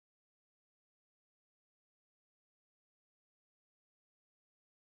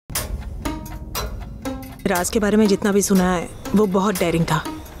राज के बारे में जितना भी सुना है वो बहुत डेयरिंग था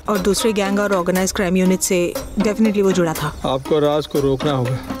और दूसरे गैंग और ऑर्गेनाइज्ड क्राइम यूनिट से डेफिनेटली वो जुड़ा था। आपको राज को रोकना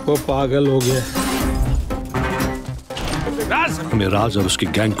होगा, वो पागल हो गया। हमें राज और उसकी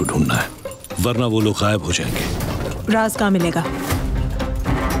गैंग को ढूंढना है, वरना वो लोग गायब हो जाएंगे। राज कहाँ मिलेगा?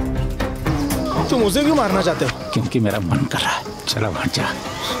 तुम उसे क्यों मारना चाहते हो? क्योंकि मेरा मन कर रहा है। चलो वहां जा।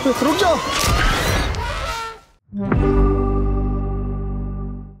 रुक जाओ।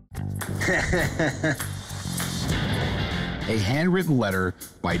 A handwritten letter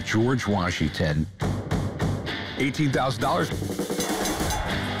by George Washington. $18,000.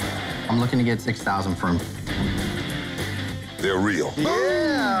 I'm looking to get 6,000 for him. They're real.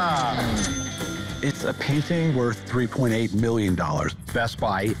 Yeah! It's a painting worth $3.8 million. Best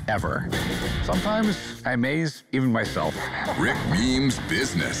buy ever. Sometimes I amaze even myself. Rick Memes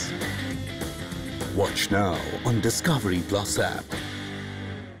Business. Watch now on Discovery Plus app.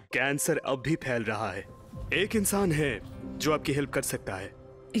 Cancer अब भी फैल रहा है। एक इंसान है जो आपकी हेल्प कर सकता है।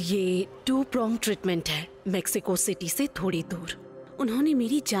 ये 2 prong ट्रीटमेंट है, मेक्सिको सिटी से थोड़ी दूर। उन्होंने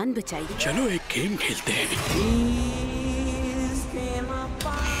मेरी जान बचाई। चलो एक गेम खेलते हैं।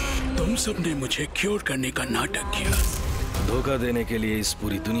 तुम सबने मुझे क्योर करने का नाटक किया। धोखा देने के लिए इस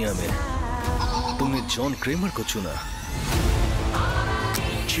पूरी दुनिया में तुमने जॉन क्रेमर को चुना।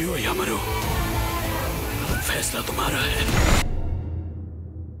 जियो या मरो, फैसला तुम्हारा है।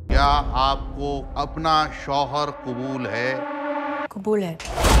 क्या आपको अपना शौहर कबूल है? कबूल है।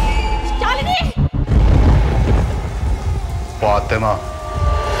 Fatima,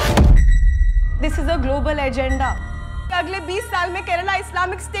 this is a global agenda. अगले 20 साल में केरला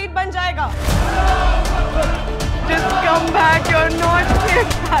इस्लामिक स्टेट बन जाएगा। Just come back, you're not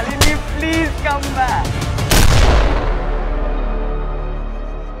safe, Shalini. Please come back.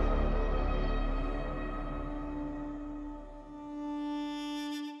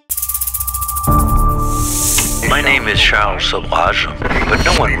 My name is Charles Sobhraj, but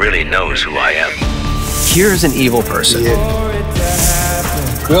no one really knows who I am. Here's an evil person.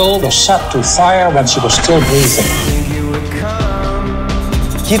 Girl was set to fire when she was still breathing.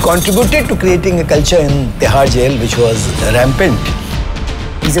 He contributed to creating a culture in Tihar jail which was rampant.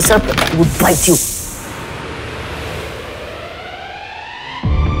 He's a serpent. He would bite you.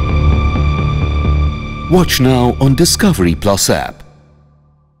 Watch now on Discovery Plus app.